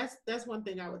 that's one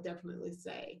thing I would definitely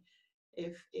say.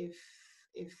 If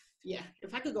yeah,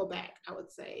 if I could go back, I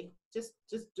would say just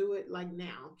do it like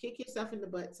now. Kick yourself in the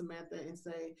butt, Samantha, and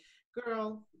say,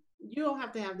 girl, you don't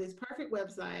have to have this perfect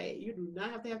website. You do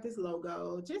not have to have this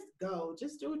logo. Just go.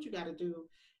 Just do what you got to do,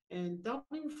 and don't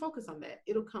even focus on that.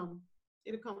 It'll come.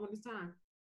 It'll come when it's time.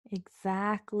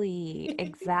 Exactly.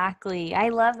 Exactly. I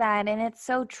love that. And it's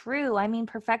so true. I mean,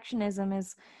 perfectionism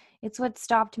is it's what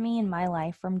stopped me in my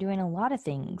life from doing a lot of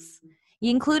things.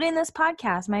 including this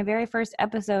podcast, my very first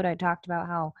episode, I talked about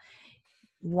how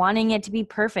wanting it to be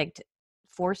perfect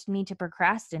forced me to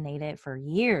procrastinate it for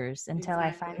years until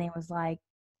I finally was like,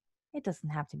 it doesn't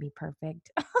have to be perfect.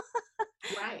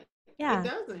 Right. Yeah. It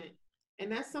doesn't.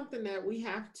 And that's something that we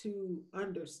have to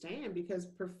understand, because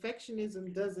perfectionism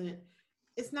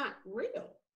it's not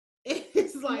real.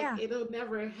 It's like, it'll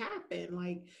never happen.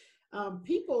 Like,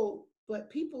 people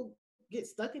get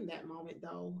stuck in that moment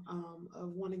though,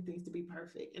 of wanting things to be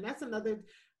perfect. And that's another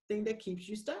thing that keeps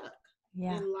you stuck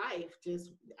in life.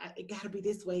 Just, it gotta be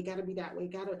this way, it gotta be that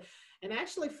way, and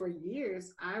actually for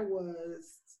years I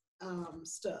was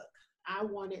stuck. I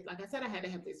wanted, like I said, I had to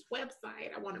have this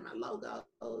website. I wanted my logo.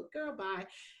 Oh, girl, bye.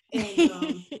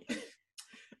 And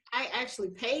I actually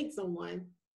paid someone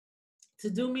to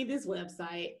do me this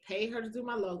website, pay her to do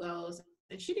my logos,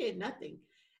 and she did nothing.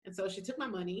 And so she took my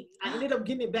money. I ended up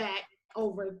getting it back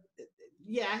over.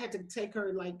 Yeah, I had to take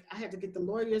her, like, I had to get the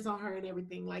lawyers on her and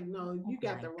everything. Like, no, you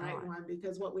got the right one,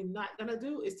 because what we're not going to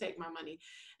do is take my money.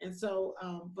 And so,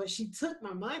 but she took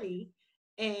my money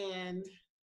and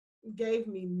gave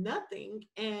me nothing,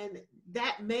 and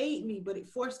that made me, but it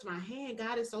forced my hand.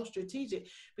 God is so strategic,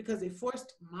 because it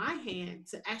forced my hand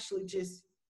to actually just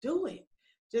do it.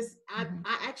 I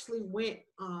actually went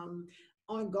on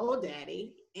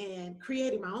GoDaddy and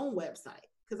created my own website,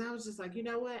 because I was just like, you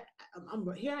know what,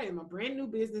 here I am, a brand new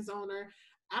business owner.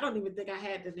 I don't even think I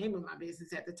had the name of my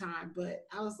business at the time, but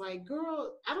I was like,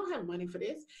 girl, I don't have money for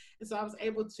this. And so I was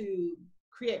able to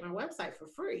create my website for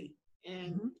free.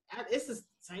 And it's the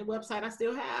same website I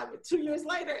still have 2 years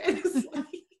later. And it's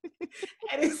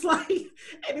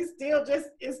still just,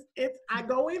 I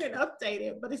go in and update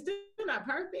it, but it's still not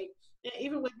perfect. And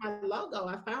even with my logo,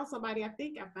 I found somebody,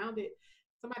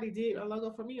 somebody did a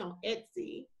logo for me on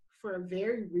Etsy for a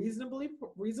very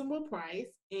reasonable price.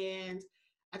 And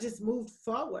I just moved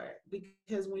forward,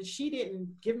 because when she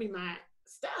didn't give me my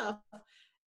stuff,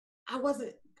 I was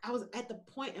at the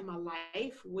point in my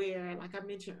life where, like I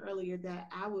mentioned earlier, that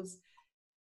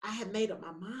I had made up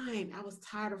my mind. I was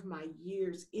tired of my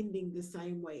years ending the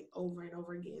same way over and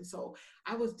over again. So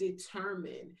I was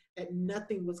determined that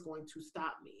nothing was going to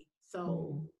stop me.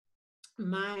 So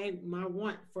my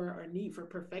want for, or need for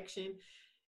perfection,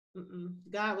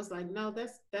 God was like, no,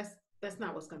 that's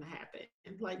not what's going to happen.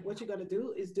 And like, what you're going to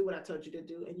do is do what I told you to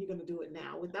do, and you're going to do it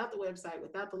now, without the website,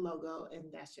 without the logo, and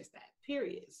that's just that,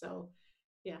 period. So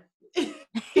yeah. I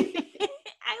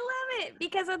love it,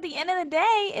 because at the end of the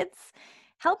day, it's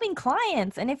helping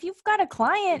clients. And if you've got a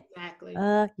client,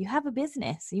 you have a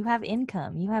business, you have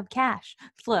income, you have cash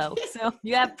flow, so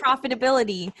you have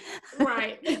profitability.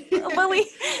 Right. Well,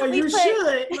 you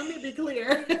should. Let me be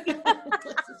clear.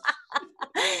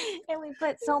 And we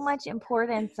put so much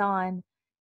importance on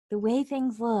the way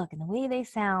things look and the way they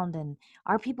sound, and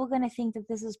are people going to think that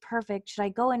this is perfect? Should I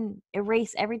go and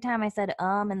erase every time I said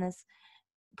in this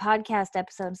podcast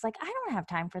episode? It's like, I don't have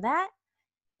time for that.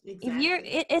 Exactly.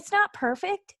 If it's not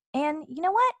perfect, and you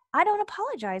know what, I don't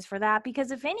apologize for that,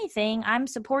 because if anything, I'm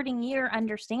supporting your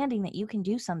understanding that you can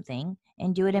do something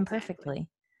and do it imperfectly.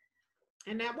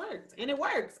 And that works. And it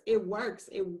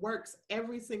works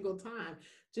every single time.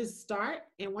 Just start,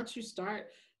 and once you start,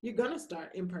 you're gonna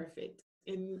start imperfect.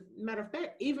 And matter of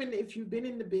fact, even if you've been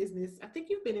in the business, I think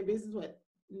you've been in business, what,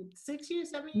 6 years,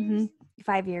 7 years?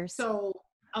 5 years. So,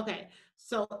 okay.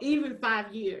 So even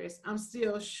 5 years, I'm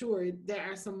still sure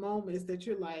there are some moments that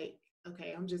you're like,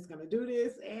 okay, I'm just going to do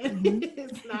this. And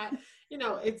it's not,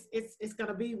 it's going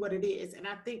to be what it is. And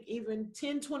I think even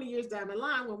 10, 20 years down the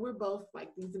line, when we're both like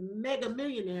these mega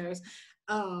millionaires,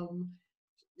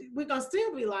 we're going to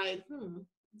still be like,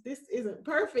 this isn't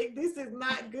perfect. This is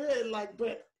not good. Like,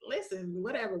 but listen,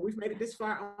 whatever, we've made it this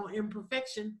far on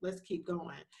imperfection. Let's keep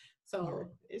going. So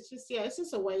it's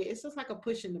just a way. It's just like a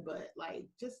push in the butt. Like,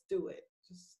 just do it.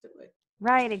 Just do it.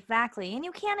 Right, exactly. And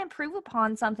you can't improve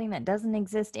upon something that doesn't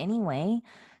exist anyway.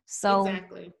 So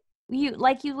exactly. You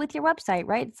with your website,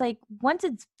 right? It's like, once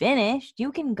it's finished,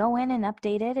 you can go in and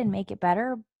update it and make it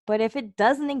better. But if it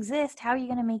doesn't exist, how are you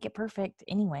going to make it perfect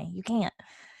anyway? You can't.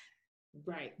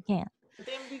 Right. You can't. But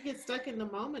then we get stuck in the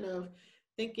moment of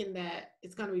thinking that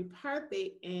it's going to be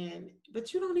perfect,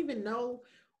 but you don't even know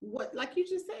what, like you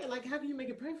just said, like, how can you make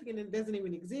it perfect and it doesn't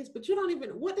even exist? But you don't even,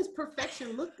 what does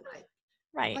perfection look like?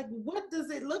 Right. Like, what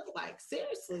does it look like?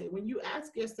 Seriously, when you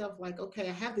ask yourself, like, okay,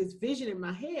 I have this vision in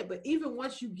my head, but even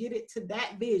once you get it to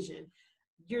that vision,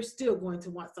 you're still going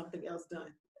to want something else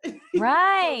done.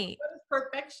 Right. So what is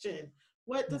perfection?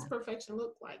 What does perfection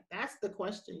look like? That's the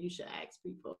question you should ask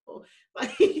people,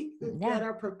 like, that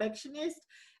are perfectionists.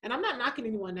 And I'm not knocking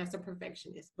anyone that's a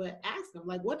perfectionist, but ask them,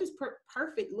 like, what does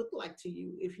perfect look like to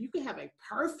you? If you could have a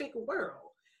perfect world,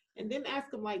 and then ask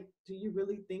them, like, do you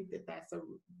really think that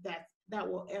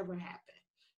that will ever happen?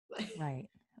 Like, right.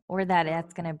 Or that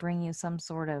it's going to bring you some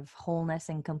sort of wholeness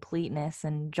and completeness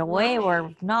and joy,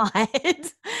 or not.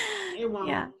 It won't.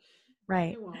 Yeah.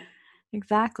 Right. It won't.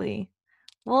 Exactly.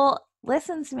 Well,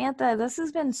 listen, Samantha, this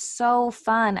has been so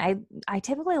fun. I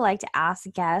typically like to ask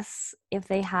guests if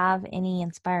they have any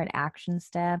inspired action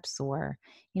steps, or,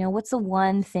 what's the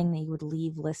one thing that you would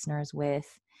leave listeners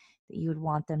with that you would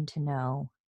want them to know?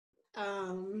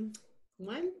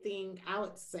 One thing I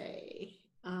would say,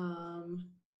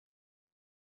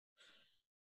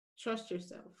 trust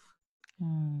yourself.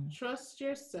 Trust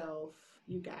yourself.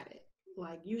 You got it.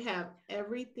 Like, you have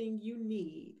everything you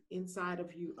need inside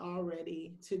of you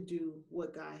already to do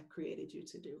what God created you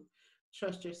to do.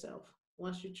 Trust yourself.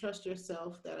 Once you trust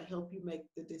yourself, that'll help you make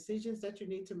the decisions that you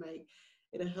need to make.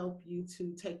 It'll help you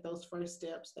to take those first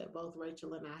steps that both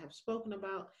Rachel and I have spoken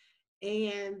about.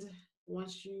 And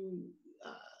once you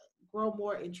grow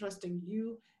more in trusting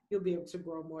you, you'll be able to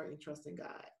grow more in trusting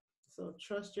God. So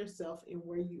trust yourself in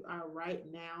where you are right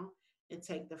now and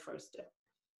take the first step.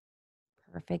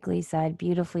 Perfectly said.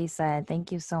 Beautifully said.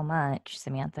 Thank you so much,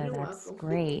 Samantha. You're That's welcome.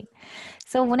 Great.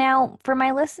 So now, for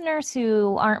my listeners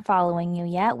who aren't following you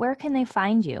yet, where can they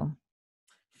find you?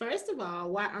 First of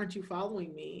all, why aren't you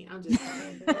following me? I'm just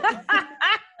kidding.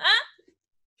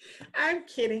 I'm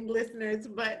kidding, listeners.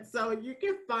 But so you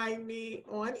can find me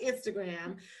on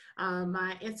Instagram.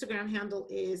 My Instagram handle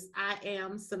is I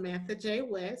am Samantha J.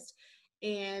 West.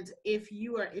 And if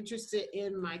you are interested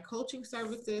in my coaching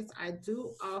services, I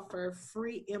do offer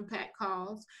free impact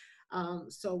calls.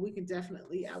 So we can I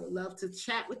would love to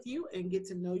chat with you and get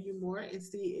to know you more and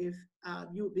see if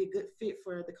you would be a good fit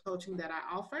for the coaching that I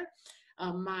offer.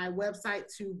 My website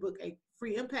to book a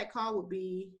free impact call would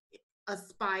be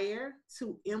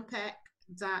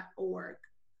aspiretoimpact.org.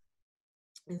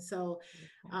 And so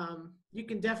you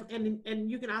can definitely, and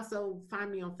you can also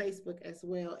find me on Facebook as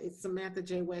well. It's Samantha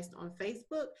J. West on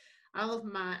Facebook.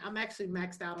 I'm actually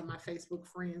maxed out on my Facebook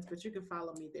friends, but you can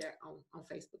follow me there on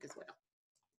Facebook as well.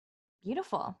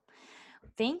 Beautiful.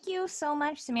 Thank you so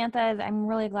much, Samantha. I'm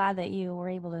really glad that you were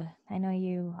able to, I know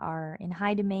you are in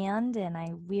high demand, and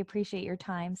we appreciate your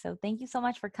time. So thank you so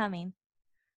much for coming.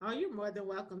 Oh, you're more than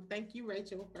welcome. Thank you,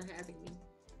 Rachel, for having me.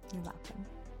 You're welcome.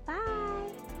 Bye.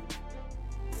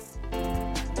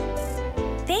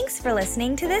 Thanks for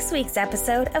listening to this week's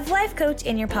episode of Life Coach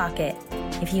in Your Pocket.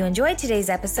 If you enjoyed today's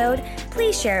episode,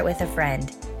 please share it with a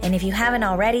friend. And if you haven't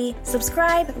already,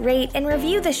 subscribe, rate, and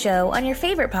review the show on your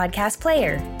favorite podcast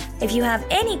player. If you have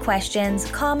any questions,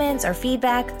 comments, or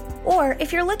feedback, or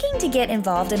if you're looking to get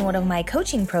involved in one of my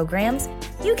coaching programs,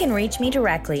 you can reach me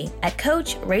directly at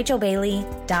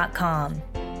CoachRachelBailey.com.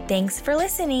 Thanks for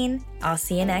listening. I'll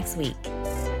see you next week.